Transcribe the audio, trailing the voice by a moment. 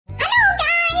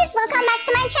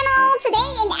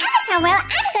today in Avatar World,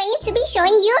 I'm going to be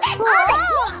showing you all the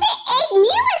Easter egg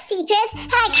newest secrets,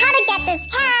 like how to get this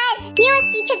cat, newest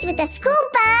secrets with the school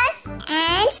bus,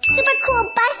 and super cool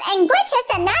bugs and glitches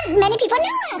that not many people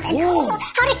know of, and also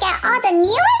how to get all the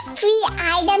newest free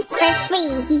items for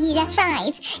free. That's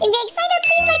right. If you're excited,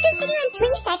 please like this video in 3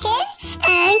 seconds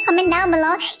and comment down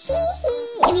below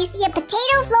if you see a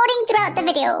potato floating throughout the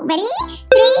video. Ready?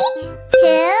 3, 2, 1!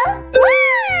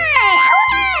 Oh my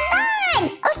god, fun!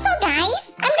 Also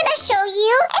guys, I'm gonna show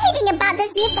you everything about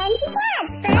this new fancy cat.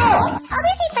 But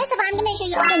obviously first of all, I'm gonna show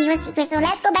you all the newest secrets, so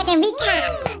let's go back and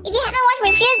recap. If you haven't watched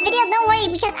my previous video, don't worry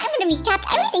because I'm gonna recap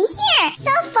everything here.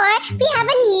 So far, we have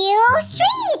a new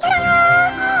street!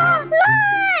 Ta-da!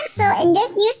 Look! So in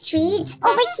this new street,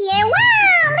 over here,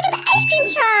 wow! Look at the ice cream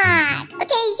truck!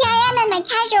 Okay, here I am in my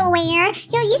casual wear.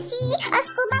 Here you see a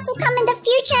school bus will come in the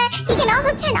future. You can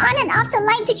also turn on and off the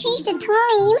light to change the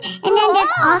time. And then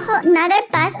there's also another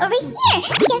bus over here.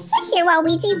 You can sit here while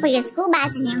waiting for your school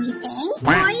bus and everything.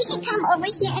 Or you can come over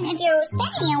here and if you're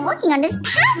standing and walking on this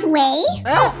pathway.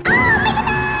 Oh my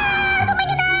goodness! Oh my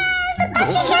goodness! The bus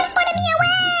just transported me away!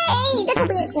 That's a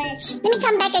weird glitch. Let me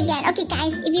come back again. Okay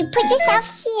guys, if you put yourself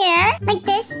here, like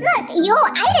this, look, you'll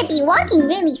either be walking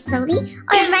really slowly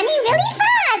or running really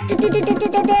fast. I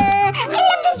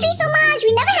love this street so much.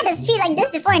 We never had a street like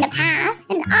this before in the past.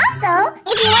 And also,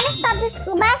 if you want to stop the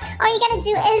school bus, all you gotta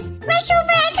do is rush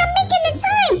over and come back in the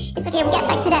time. It's okay, we'll get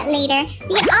back to that later.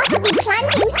 We can also be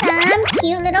planting some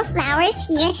cute little flowers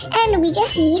here. And we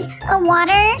just need a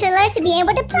water filler to be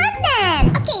able to plant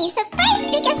them. Okay, so first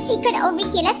biggest secret over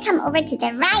here. Let's come over to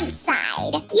the right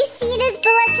side. You see this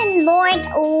bulletin board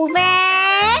over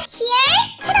here?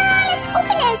 Ta-da! Let's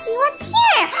open it and see what's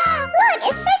here. Look,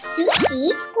 it says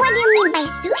sushi. What do you mean by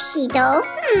sushi though?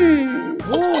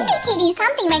 It's indicating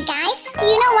something, right guys?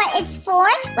 You know what it's for?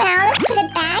 Well, let's put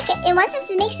it back. It wants us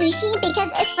to make sushi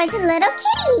because it's for the little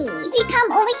kitty. If you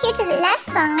come over here to the left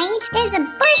side, there's a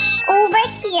bush over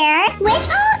here, which,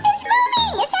 it's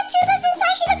moving! Is that Toothless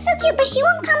inside? She looks so cute, but she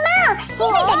won't come out.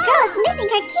 Seems like the girl's missing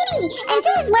her kitty. And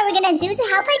this is what we're gonna do to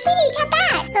help her kitty get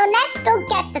back. So let's go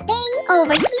get the thing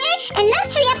over here, and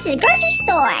let's hurry up to the grocery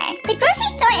store. The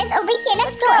grocery store is over here.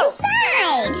 Let's go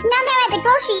inside. Now that we're at the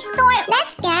grocery store,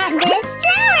 let's get this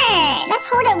flour. Let's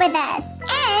hold it with us.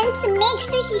 And to make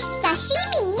sushi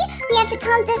sashimi, we have to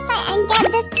come this side and get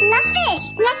this tuna fish.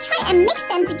 Let's try and mix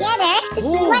them together to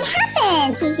see what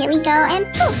happens. Okay, here we go, and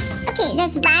poof. Okay,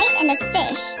 there's rice and there's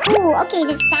fish. Ooh, okay,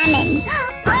 there's salmon.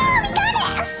 Oh, we got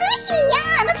it! A sushi!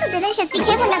 Yeah, looks so delicious. Be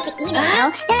careful not to eat it,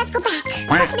 though. Now let's go back.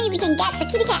 Hopefully we can get the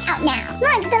kitty cat out now.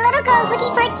 Look, the little girl's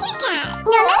looking for a kitty cat.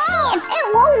 Now let's see if it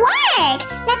will work.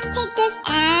 Let's take this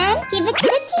and give it to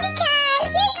the kitty cat.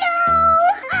 Here you go!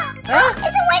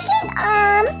 Is it working?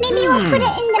 Maybe we'll put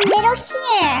it in the middle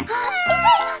here. Is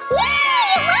it?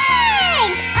 Yeah, it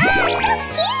worked! Oh, so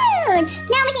cute!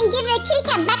 Now we can give the kitty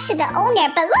cat back to the owner.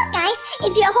 But look, guys,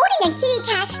 if you're holding a kitty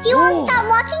cat, you won't stop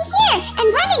walking here and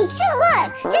running too.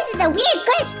 Look, this is a weird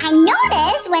glitch I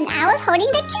noticed when I was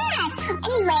holding the cat.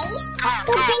 Anyways, let's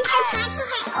go bring her back to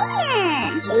her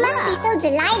owner. She must be so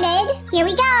delighted. Here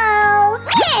we go.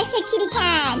 Here's your kitty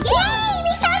cat. Yay,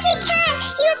 we found your cat.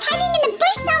 He was hiding in the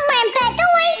bush somewhere, but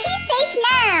don't worry, he's safe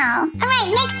now. Alright,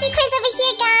 next secret's over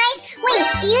here, guys. Wait,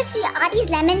 do you see all these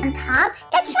lemons on top?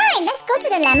 That's right, let's go to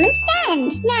the lemon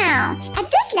stand. Now, at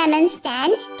this lemon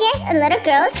stand, there's a little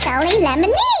girl selling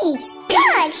lemonade.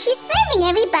 Look, she's serving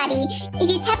everybody. If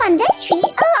you tap on this tree, a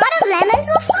lot of lemons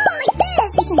will fall like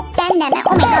this. You can spend them. And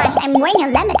oh my gosh, I'm wearing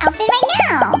a lemon outfit right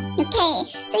now. Okay,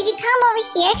 so if you come over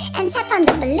here and tap on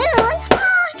the balloons,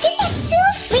 you get 2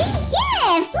 free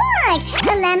gifts. Look,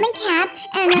 a lemon cap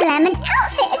and a lemon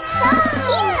outfit. It's so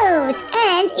cute.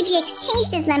 And if you exchange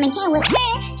this lemon cap with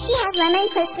her, she has lemon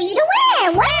clips for you to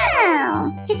wear.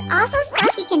 Wow. There's also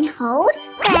stuff you can hold.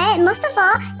 But most of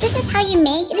all, this is how you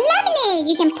make lemonade.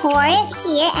 You can pour it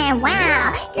here and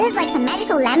wow, this is like some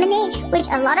magical lemonade, which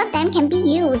a lot of them can be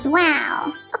used.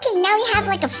 Wow. Okay, now we have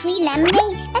like a free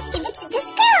lemonade. Let's give it to this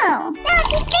girl. Now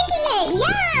she's drinking it.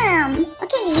 Yum.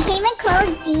 Okay, you can even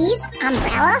close these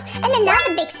umbrellas. And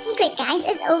another big secret, guys,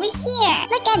 is over here.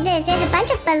 Look at this. There's a bunch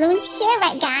of balloons here,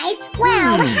 right, guys?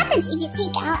 Wow, what happens if you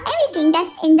take out everything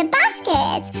that's in the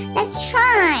basket? Let's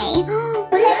try.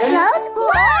 Will it float?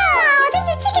 Wow, there's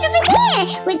a ticket over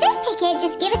there. With this ticket,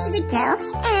 just give it to the girl.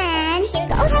 And here we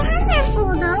go. Oh, her hands are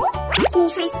full, though. Let's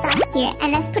move her stuff here.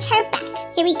 And let's put her back.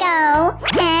 Here we go.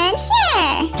 And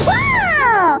here.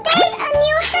 Wow! There's a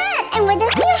new hat. And with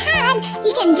this new hat,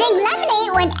 you can drink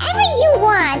lemonade whenever you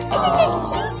want. Isn't this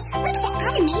cute? Look at the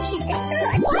animations. It's so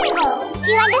adorable. Do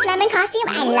you like this lemon costume?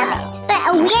 I love it. But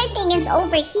a weird thing is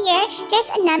over here. There's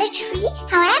another tree.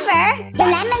 However, the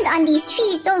lemons on these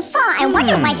trees don't fall. I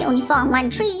wonder why they only fall on one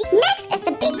tree. Next is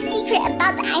the big secret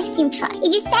about the ice cream truck. If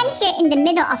you stand here in the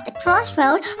middle of the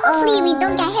crossroad, hopefully we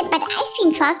don't get hit by the ice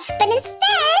cream truck. But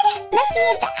instead, let's see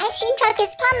if the ice cream truck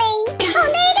is coming. Oh,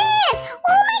 there it is!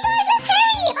 Oh my gosh, let's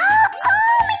hurry!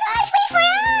 Oh my gosh, wait for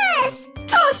us!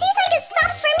 Oh, seems like it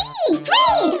stops for me!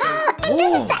 Great! And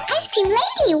this is the ice cream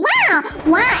lady! Wow!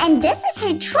 Wow, and this is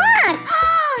her truck!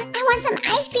 I want some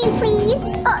ice cream, please!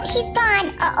 Oh, she's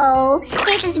gone! Uh-oh.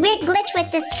 There's this weird glitch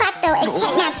with this truck though. It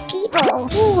kidnaps people.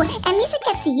 Ooh, and Lisa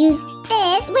gets to use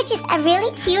this, which is a really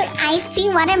cute ice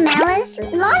cream watermelon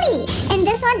lolly. And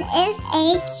this one is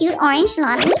a cute orange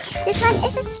lolly. This one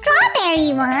is a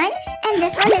strawberry one. And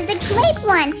this one is a grape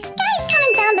one. Guys,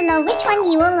 comment down below which one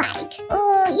you will like.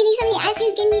 Oh, eating so many ice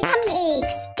creams gave me tummy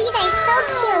aches. These are so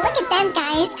cute. Look at them,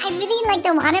 guys. I really like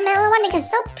the watermelon one because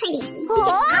it's so pretty. You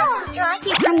can also draw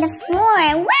here on the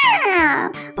floor.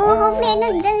 Wow. Oh, hopefully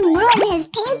it doesn't ruin his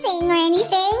painting or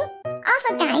anything.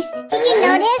 Also, guys, did you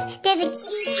notice there's a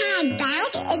kitty cat bag?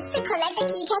 It's to collect the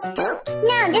kitty cat's poop.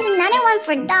 No, there's another one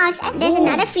for dogs, and there's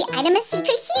another free item and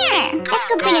secret here. Let's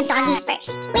go bring a doggy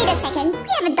first. Wait a second.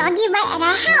 We have a doggy right at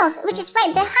our house, which is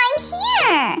right behind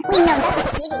here. Wait, no, that's a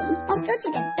kitty. Let's go to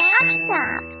the dog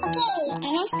shop. Okay,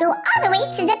 and let's go all the way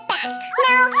to the back.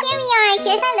 Now, here we are.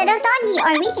 Here's our little doggy,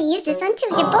 or we can use this one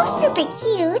too. They're both super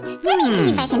cute. Let me see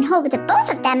if I can hold the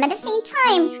both of them at the same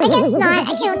time. I guess not.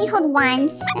 I can only hold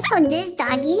once. Let's hold this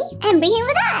doggy and bring him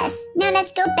with us. Now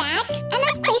let's go back and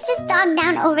let's place this dog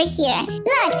down over here.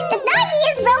 Look, the doggy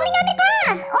is rolling on the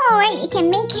grass. Or you can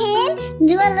make him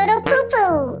do a little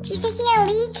poo-poo. He's taking a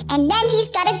leak and then he's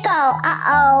gotta go.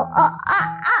 Uh-oh.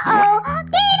 Uh-oh.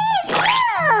 There it is.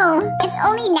 Oh, it's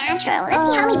only natural. Let's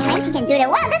see how many times he can do that.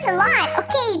 Wow, that's a lot.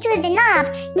 Okay, 2 is enough.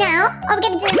 Now, all we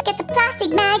gotta do is get the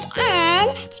plastic bag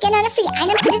and just get another free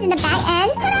item. Put this in the bag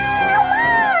and ta-da!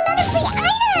 Wow, another free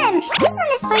item. This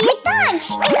one is for your dog.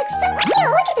 It looks so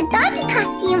cute. Look at the doggy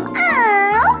costume.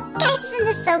 Oh, guys,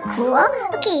 this is so cool.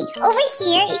 Okay, over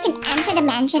here, you can enter the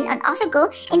mansion and also go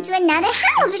into another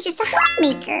house, which is the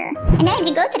housemaker. And then if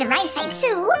you go to the right side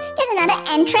too, there's another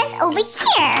entrance over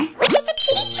here, which is the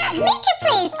kitty cat maker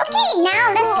place. Okay, now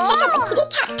let's check out the kitty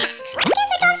cat pack. I guess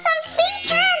I got some free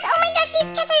cats. Oh my gosh,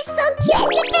 these cats are so cute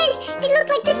and different. They look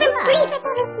like different breeds I've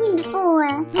never seen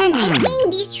before. And I think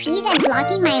these trees are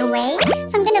blocking my way,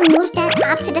 so I'm gonna move them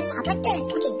up to the top like this.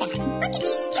 Okay, done. Look at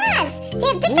these cats. They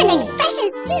have different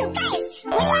expressions too. Guys,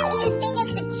 which one do you think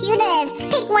is the cutest?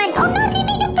 Pick one. Oh no, they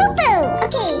made a poo-poo.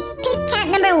 Okay, pick cat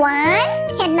number 1,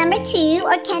 cat number 2,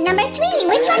 or cat number 3.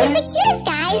 Which one is the cutest,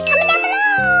 guys? Comment down below.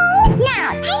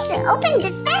 Now, time to open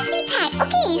this fancy pack.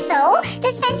 Okay, so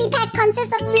this fancy pack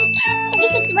consists of 3 cats,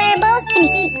 36 wearables,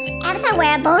 26 avatar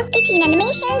wearables, 18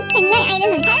 animations, 29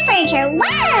 items, and 10 furniture.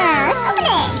 Wow, let's open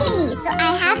it. Okay, so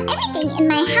I have everything in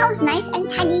my house nice and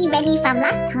tidy, ready from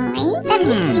last time. Let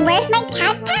me see, where's my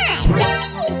cat pack? Let's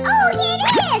see. Oh, here it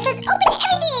is. Let's open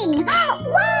everything.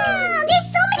 Wow, there's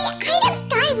so many items,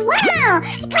 guys. Wow,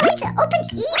 I can't wait to open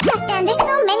each of them. There's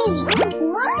so many.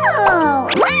 Whoa,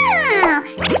 wow,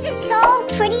 this is so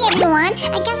pretty, everyone.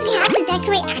 I guess we have to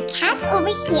decorate our cats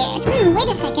over here. Wait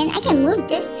a second. I can move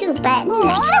this too, but I kind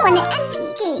of want it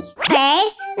empty. Okay,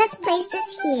 first, let's place this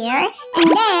here. And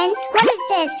then, what is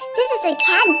this? This is a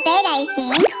cat bed, I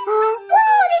think. Oh,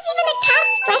 whoa, there's even a cat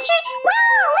stretcher.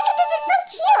 Wow, look at this. It's so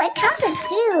cute. It comes with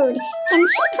food. Can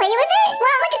she play with it?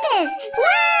 Wow, look at this.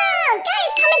 Wow,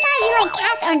 guys, comment down if you like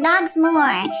cats or dogs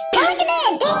more. Now look at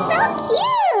it. They're so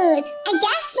cute. I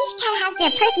guess each cat has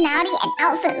their personality and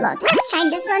outfit look. Let's try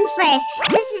this one first.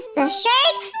 This is the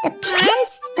shirt, the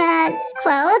pants, the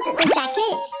clothes, the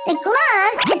jacket, the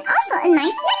gloves, and also a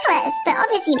nice necklace. But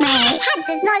obviously my hat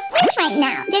does not suit right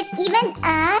now. There's even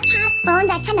a cat's phone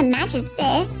that kind of matches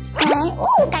this. And,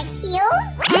 ooh, got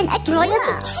heels and a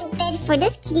royalty cat bed for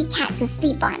this kitty cat to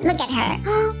sleep on. Look at her.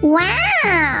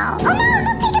 Wow. Oh no,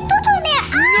 don't take a poo-poo there.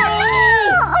 Oh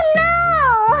no. Oh no.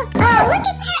 Oh, look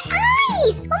at her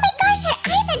eyes. Oh my gosh, her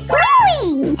eyes are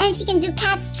glowing. And she can do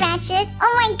cat stretches.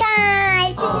 Oh my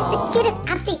gosh, this is the cutest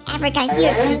update ever, guys. Do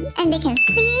you agree? And they can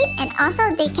sleep, and also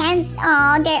they can...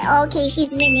 Oh, they're okay.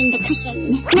 She's winning the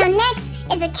cushion. Now next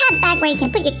is a cat bag where you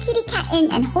can put your kitty cat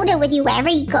in and hold it with you wherever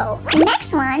you go. The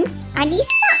next one are these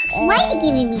socks. Why are they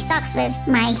giving me socks with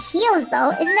my heels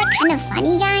though? Isn't that kind of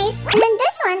funny, guys? And then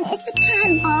this one is the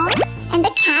cat ball and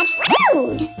the cat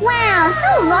food. Wow, so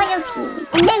royalty.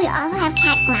 And then we also have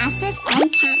cat glasses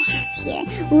and cat hats here.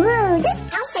 Whoa, this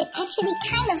outfit I actually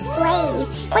kind of slays.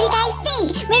 What do you guys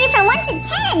think? Rate it from 1 to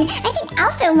 10. I think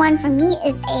outfit 1 for me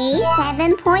is a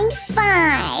 7.5.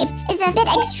 It's a bit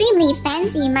extremely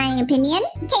fancy in my opinion.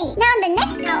 Okay, now the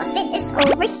next outfit is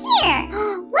over here.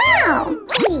 Wow!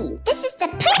 Okay, this is the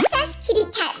princess kitty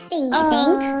cat thing, I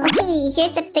think. Okay,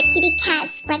 here's the kitty cat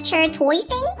scratcher toy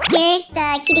thing. Here's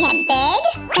the kitty cat bed.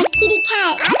 The kitty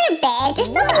cat other bed.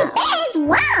 There's so many beds.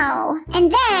 Wow!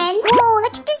 And then, whoa,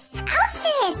 look at this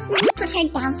outfit. Let me put her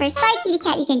down first. Sorry, kitty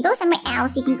cat, you can go somewhere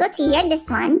else. You can go to here, this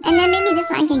one. And then maybe this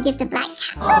one I can give the black cat.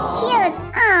 So cute.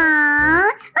 Aww.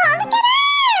 Oh, look at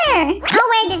her. I'll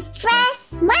wear this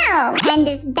dress. Wow. And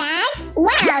this bag.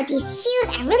 Wow, these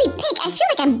shoes are really pink. I feel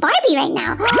like I'm Barbie right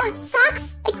now.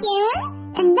 Socks again.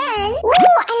 And then,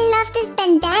 ooh, I love this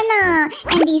bandana.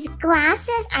 And these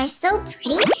glasses are so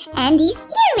pretty. And these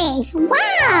earrings.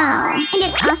 Wow. And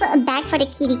there's also a bag for the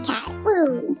kitty cat.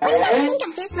 Ooh. What do you guys think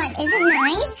of this one? Is it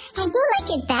nice? I do like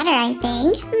it better, I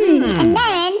think. And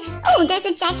then, ooh, there's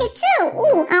a jacket too.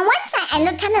 Ooh, on one side I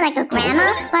look kind of like a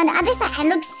grandma, but on the other side I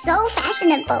look so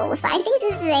fashionable. So I think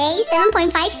this is a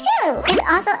 7.5 too. There's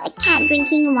also a cat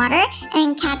drinking water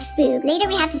and cat food. Later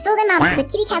we have to fill them up so the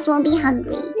kitty cats won't be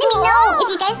hungry. Let me know if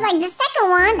you guys like the second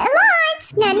one a lot.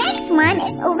 Now next one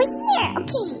is over here.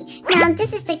 Okay, now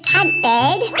this is the cat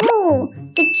bed. Ooh,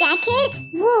 the jacket.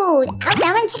 Ooh, the outfit.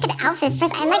 I want to check out the outfit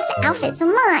first. I like the outfit so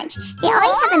much. They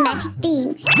always have a magic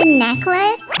theme. The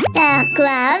necklace, the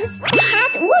gloves, the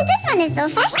hat. Ooh, this one is so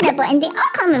fashionable and they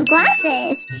all come with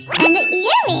glasses. And the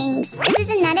earrings. This is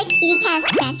another kitty cat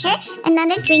scratcher,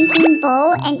 another drinking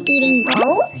bowl and eating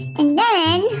bowl. And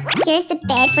then here's the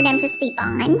bed for them to sleep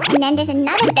on. And then there's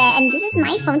another bed and this is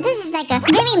my phone. This is like a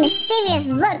very mysterious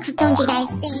look, don't you guys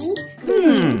think?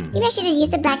 Maybe I should have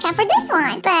used the black cat for this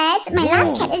one. But my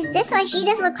last cat is this one. She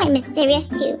does look quite mysterious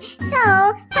too. So,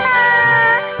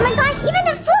 ta-da! Oh my gosh, even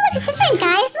the food looks different,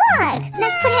 guys. Look!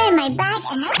 Let's put her in my bag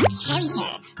and let's carry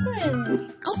her.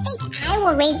 I think I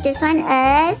will rate this one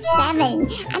a 7.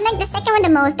 I like the second one the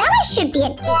most. That one should be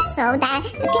an 8, so that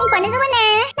the pink one is a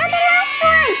winner. Now the last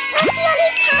one. I see all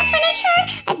these cat furniture.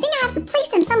 I think I have to place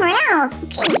them somewhere else.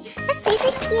 Okay, let's place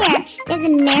it here. There's a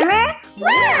mirror.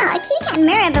 Wow, a kitty cat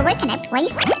mirror, but where can I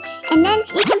place it? And then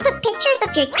you can put pictures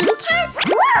of your kitty cats.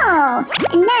 Whoa!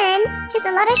 And then there's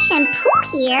a lot of shampoo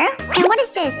here. And what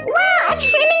is this? Wow, a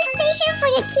trimming station for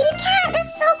your kitty cat.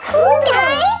 That's so cool,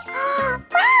 guys.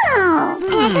 Wow!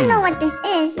 And I don't know what this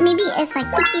is. Maybe it's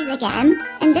like cookies again.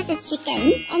 And this is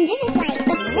chicken. And this is like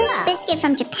the fish biscuit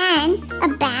from Japan. A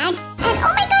bag. And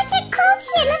oh my gosh, there are clothes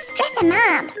here. Let's dress them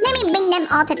up. Let me bring them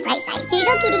all to the right side. Here you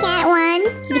go, kitty cat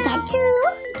 1, kitty cat 2,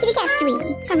 kitty cat 3.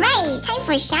 Alright, time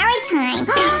for shower time.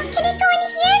 Can it go in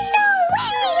here? No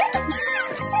way! Look at that!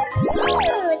 So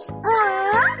cute!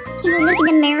 Aww! Can you look in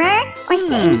the mirror? Or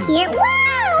sit in here?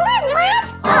 Wow! Look, what?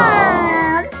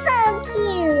 Oh, so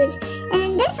cute!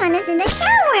 And this one is in the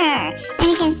shower. And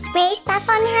you can spray stuff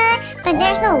on her, but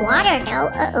there's no water though.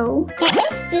 Uh-oh. There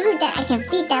is food that I can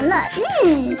feed them. Look.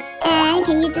 And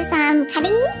can you do some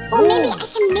cutting? Or maybe I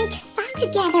can make stuff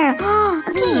together.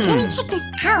 Okay, let me check this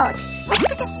out. Let's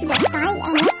put this to the side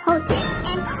and let's hold this.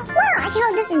 And wow, I can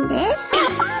hold this and this. Oh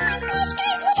my gosh,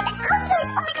 guys, look at the outfits.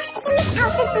 Oh my gosh, I can make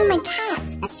outfits for my cats.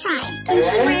 Let's try. Can you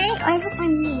wear it or is it for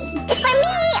me? It's for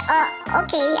me!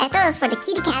 Okay, I thought it was for the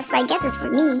kitty cats, but I guess it's for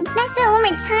me. Let's do it one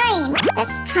more time.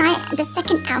 Let's try the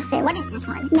second outfit. What is this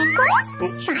one? Necklace?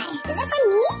 Let's try. Is it for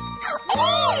me? It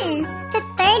is! The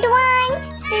third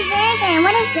one, scissors, and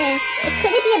what is this?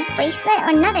 Could it be a bracelet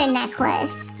or another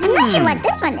necklace? I'm not sure what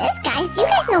this one is, guys. Do you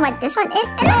guys know what this one is?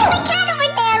 And look at my cat over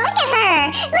there! Look at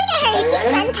her! Look at her! Is she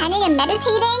sun-tanning and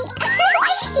meditating?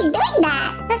 Why is she doing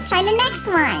that? Let's try the next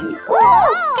one.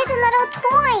 Ooh! There's a little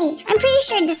toy! I'm pretty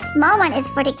sure the small one is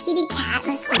for the kitty cat.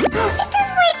 Let's see. It does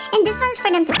work! And this one's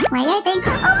for them to play, I think.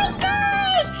 Oh my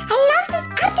gosh! I love this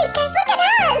update, guys! Look at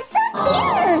us! So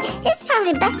cute! This is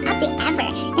probably the best update ever.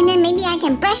 And then maybe I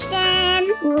can brush them.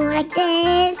 Ooh, like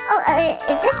this. Oh,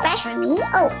 is this brush for me?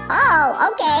 Oh,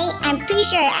 okay. I'm pretty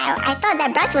sure I thought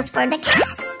that brush was for the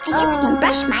cats. I guess I can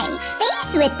brush my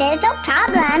face with this. No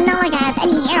problem. Not like I have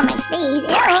any hair on my face.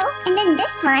 Ew. And then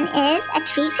this one is a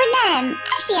treat for them.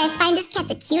 Actually, I find this cat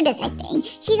the cutest, I think.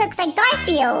 She looks like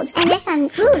Garfield. And there's some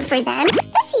food for them.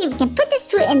 Let's see if we can put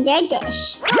this food in their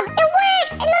dish. It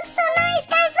works! It looks so nice,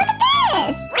 guys! Look at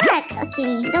this! Look!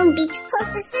 Okay, don't be too close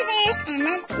to scissors. And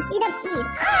let's see them eat.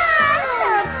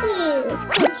 So cute!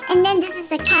 Okay, and then this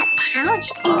is a cat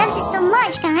pouch. I love this so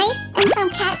much, guys. And some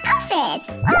cat outfits.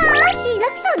 Oh, she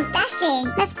looks so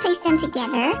dashing. Let's place them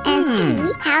together and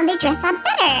see how they dress up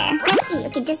better. Let's see.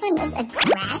 Okay, this one is a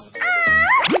dress.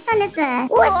 This one is a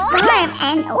scarf.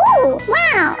 And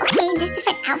wow. Okay, there's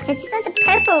different outfits. This one's a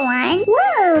purple one.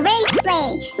 Woo, very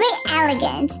slay, very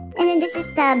elegant. And then this is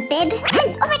the bib.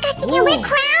 And oh my gosh, they can wear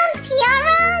crowns,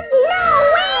 tiaras. No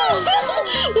way!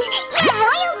 Cat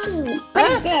royalty. What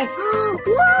is this?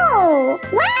 Whoa!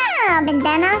 Wow,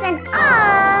 bandanas and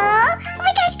oh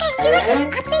my gosh, guys, do you like this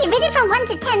update? Rate it from 1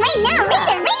 to 10 right now. Rate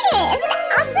it, rate it. Isn't it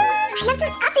awesome? I love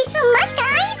this update so much,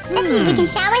 guys. Let's see if we can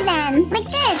shower them like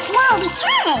this. Whoa, we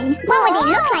can. What would they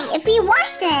look like if we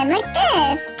wash them like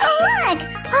this? Oh look!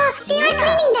 Oh, they are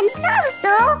cleaning themselves,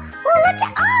 though. Oh look!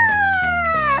 Oh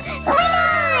my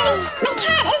gosh! My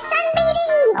cat is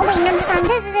sunbathing. Oh wait, no,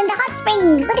 this is in the hot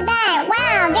springs. Look at that!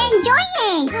 Wow, they're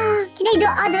enjoying. Can they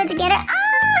all do it together?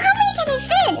 Oh, how many can they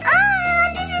fit? Oh,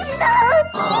 this is so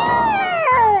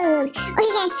cute.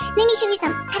 Okay, guys, let me show you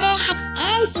some other hacks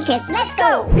and secrets. Let's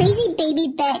go. Crazy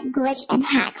baby bed glitch and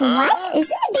hack. What? Is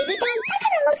this a baby bed? That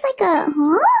kind of looks like a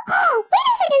wait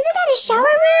a second, isn't that a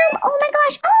shower room? Oh my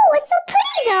gosh. Oh, it's so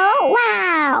pretty though.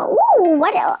 Wow. Ooh,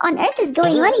 what on earth is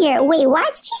going on here? Wait,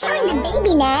 what? She's showing the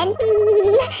baby, Nan.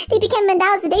 They became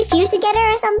adults. Did they fuse together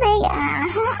or something?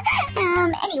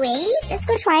 Anyways, let's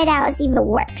go try it out and see if it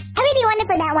works. I really want it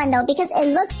for that one though because it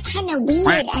looks kind of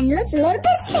weird and looks a little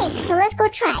bit fake. So let's go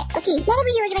try it. Okay, now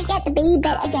we're gonna get the baby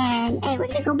bed again and we're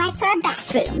gonna go back to our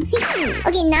bathroom.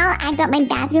 Okay, now I got my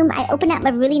bathroom. I opened up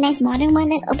a really nice modern one.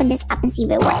 Let's open this up and see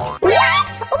if it works. What?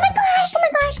 Oh my gosh! Oh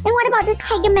my gosh! And what about this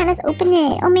tiger man? Let's open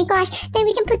it. Oh my gosh! Then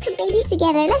we can put two babies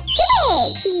together. Let's do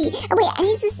it! Oh wait, I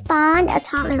need to spawn a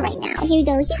toddler right now. Here we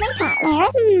go. Here's my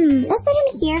toddler. Let's put him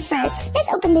here first.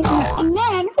 Let's open this one and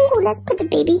then let's put the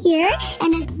baby here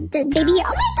and then the baby here.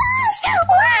 Oh my gosh!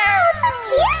 Wow, so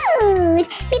cute!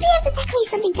 Maybe I have to decorate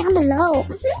something down below.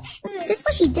 This is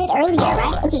what she did earlier,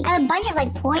 right? Okay, I have a bunch of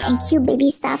like toy and cute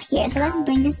baby stuff here. So let's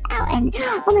bring this out and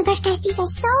oh my gosh, guys, these are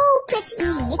so pretty.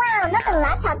 Wow, not the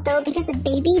laptop though because the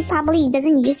baby probably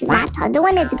doesn't use the laptop. Don't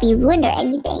want it to be ruined or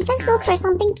anything. Let's look for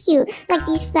something cute like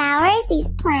these flowers, these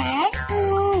plants.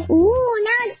 Ooh,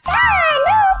 now it's done!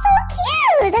 Oh, so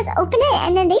cute! Let's open it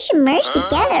and then they should merge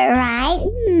together, right?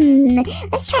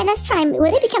 Let's try.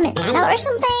 Will they become an adult or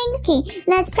something? Okay,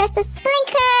 let's press the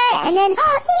sprinkler and then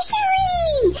they're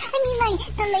showering! I mean, like,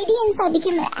 the lady inside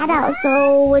became an adult,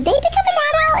 so would they become an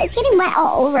adult? It's getting wet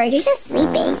all over. They're just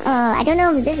sleeping. I don't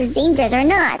know if this is dangerous or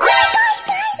not. Oh my gosh,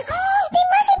 guys! They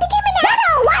merged and became an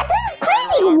adult! What? This is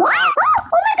crazy! What?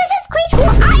 Oh my gosh, that's crazy! Who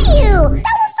are you?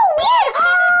 That was so weird!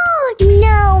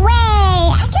 No way!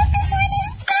 I guess this one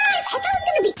is facts! I thought it was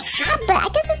gonna be cat, but I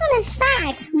guess this one is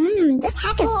facts. This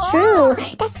hack is true.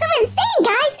 That's so insane,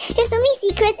 guys! There's so many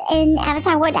secrets in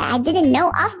Avatar World that I didn't know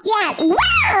of yet.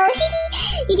 Wow!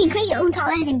 You can create your own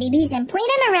toddlers and babies and play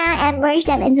them around and merge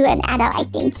them into an adult, I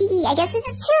think. I guess this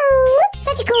is true.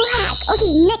 Such a cool hack.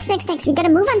 Okay, next. We gotta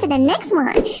move on to the next one.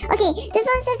 Okay, this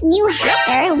one says new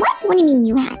hacker. What? What do you mean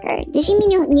new hacker? Did she mean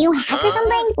new hack or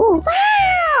something? Ooh,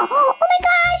 wow! Oh my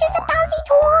gosh, it's a bouncy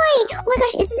toy! Oh my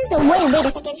gosh, isn't this a... Wait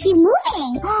a second. She's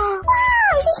moving! Wow,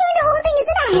 she's doing the whole thing. Is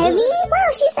it not heavy? Wow,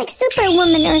 she's like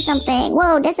Superwoman or something.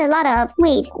 Whoa, that's a lot of...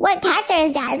 Wait, what character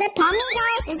is that? Is that Pommy,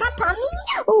 guys? Is that Pommy?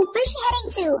 Oh, where's she heading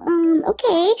to?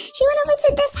 Okay. She went over to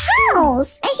this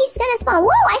house. And she's gonna spawn.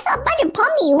 Whoa, I saw a bunch of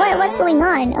Pommy. What's going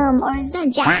on? Or is that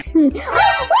Jack? Oh,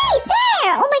 wait,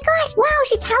 there! Oh my gosh. Wow,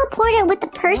 she teleported with the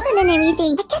person and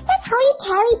everything. I guess that's how you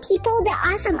carry people that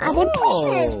are from other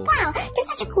places. Wow, that's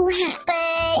such a cool hack. But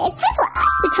it's time for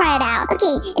us to try it out.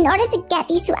 Okay, in order to get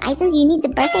these two items, you need the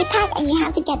birthday pack and you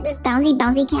have to get this bouncy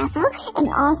castle and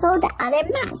also the other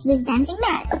mat, this dancing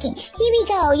mat. Okay, here we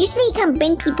go. Usually you can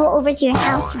bring people over to your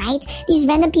house, right? These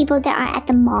random people that are at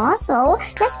the mall. So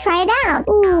let's try it out.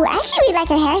 Ooh, I actually really like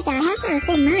her hairstyle. Her hairstyle is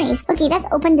so nice. Okay, let's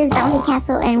open this bouncy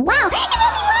castle and wow, it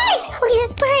really works! Okay,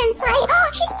 let's put her inside. Oh,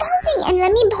 she's bouncing! And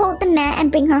let me hold the mat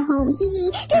and bring her home. This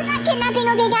is not kidnapping,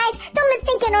 okay guys? Don't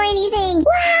mistake it or anything.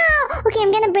 Wow! Okay,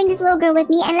 I'm gonna bring this little girl with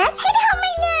me and let's head home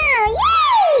right now!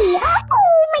 Yay!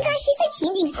 Oh my gosh, she's like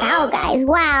changing style, guys.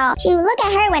 Wow. Look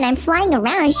at her when I'm flying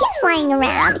around. She's flying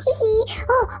around.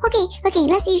 Oh, okay.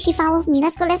 Let's see if she follows me.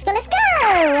 Let's go.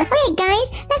 Alright, guys.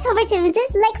 Let's over to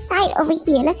this next side over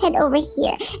here. Let's head over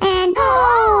here. And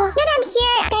now that I'm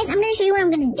here, guys, I'm gonna show you what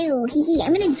I'm gonna do.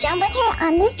 I'm gonna jump with her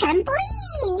on this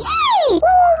trampoline. Yay!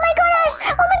 Oh my gosh!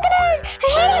 Oh my goodness!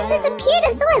 Her head has disappeared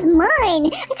and so has mine.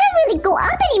 I can't really go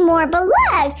up anymore, but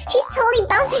look! She's totally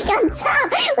bouncing on top.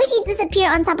 Will she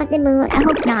disappear on top of the moon? I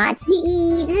hope not.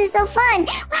 This is so fun.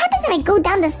 What happens if can I go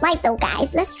down the slide though,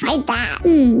 guys? Let's try that.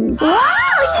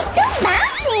 Whoa, she's still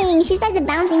bouncing. She's like the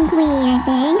bouncing queen, I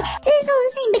think. This is so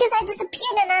insane because I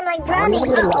disappeared and I'm like drowning.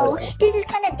 Uh-oh, this is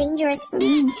kind of dangerous for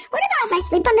me. What about if I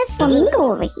sleep on this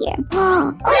flamingo over here?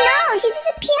 Oh no, she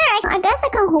disappeared. I guess I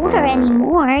can't hold her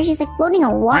anymore. She's like floating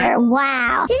on water.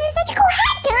 Wow, this is such a cool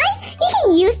hack, guys. You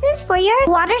can use this for your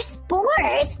water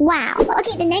sports. Wow.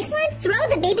 Okay, the next one, throw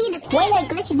the baby in the toilet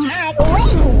glitch and hack.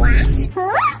 Wait, what?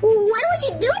 Huh? Why would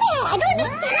you do that? I don't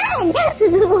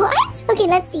understand. What? Okay,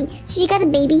 let's see. So she got a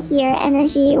baby here and then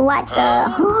she, what the?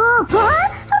 Huh?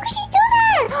 How could she do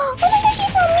that? Oh my gosh,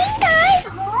 she's so mean, guys.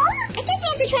 Huh? I guess we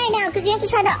have to try it now because we have to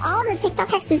try all the TikTok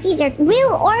hacks to see if they're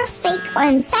real or fake or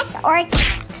in fact or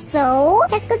cap. So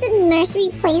let's go to the nursery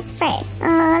place first.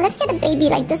 Let's get a baby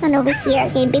like this one over here.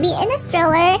 Okay, baby in a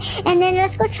stroller, and then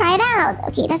let's go try it out.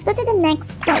 Okay, let's go to the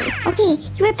next place. Okay,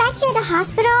 we're back here at the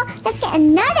hospital. Let's get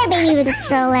another baby with a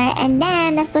stroller, and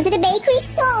then let's go to the bakery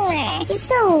store. Let's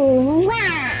go.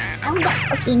 Wow.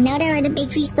 Okay, now that we're at the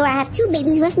bakery store, I have 2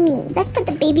 babies with me. Let's put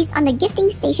the babies on the gifting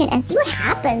station and see what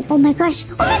happens. Oh my gosh.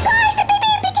 Oh my gosh, the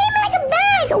baby became like a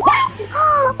bag. What?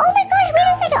 Oh my gosh, wait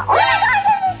a second. Oh my gosh,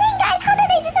 this is insane, guys. How did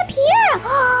they disappear?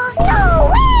 No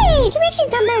way. Can we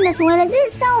actually dump them in the toilet? This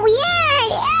is so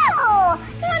weird. Ew.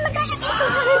 Oh my gosh, I feel so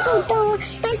horrible though.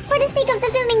 But it's for the sake of the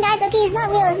filming, guys. Okay, it's not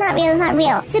real. It's not real. It's not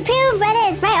real. To prove whether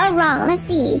it's right or wrong. Let's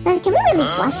see. Can we really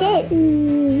flush it?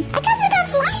 I guess we can't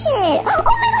flush it.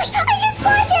 Oh my gosh, I just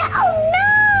flushed it. Oh no.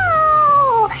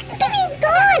 The baby is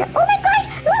gone. Oh my gosh,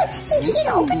 look. You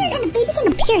can open it and the baby can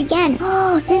appear again.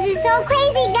 Oh, this is so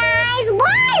crazy, guys.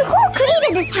 Why? Who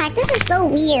created this hack? This is so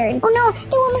weird. Oh no,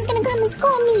 the woman's gonna come and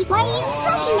scold me. Why are you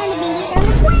flushing down the babies down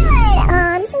the toilet?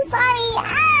 I'm so sorry.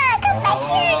 Come back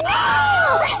here.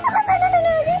 No.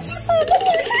 This is just for a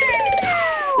video. No.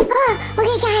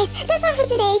 Okay, guys, that's all for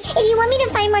today. If you want me to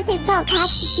find more TikTok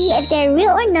hacks to see if they're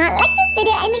real or not, like this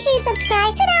video and make sure you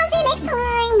subscribe. Ta-da, I'll see you next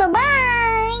time. Bye-bye.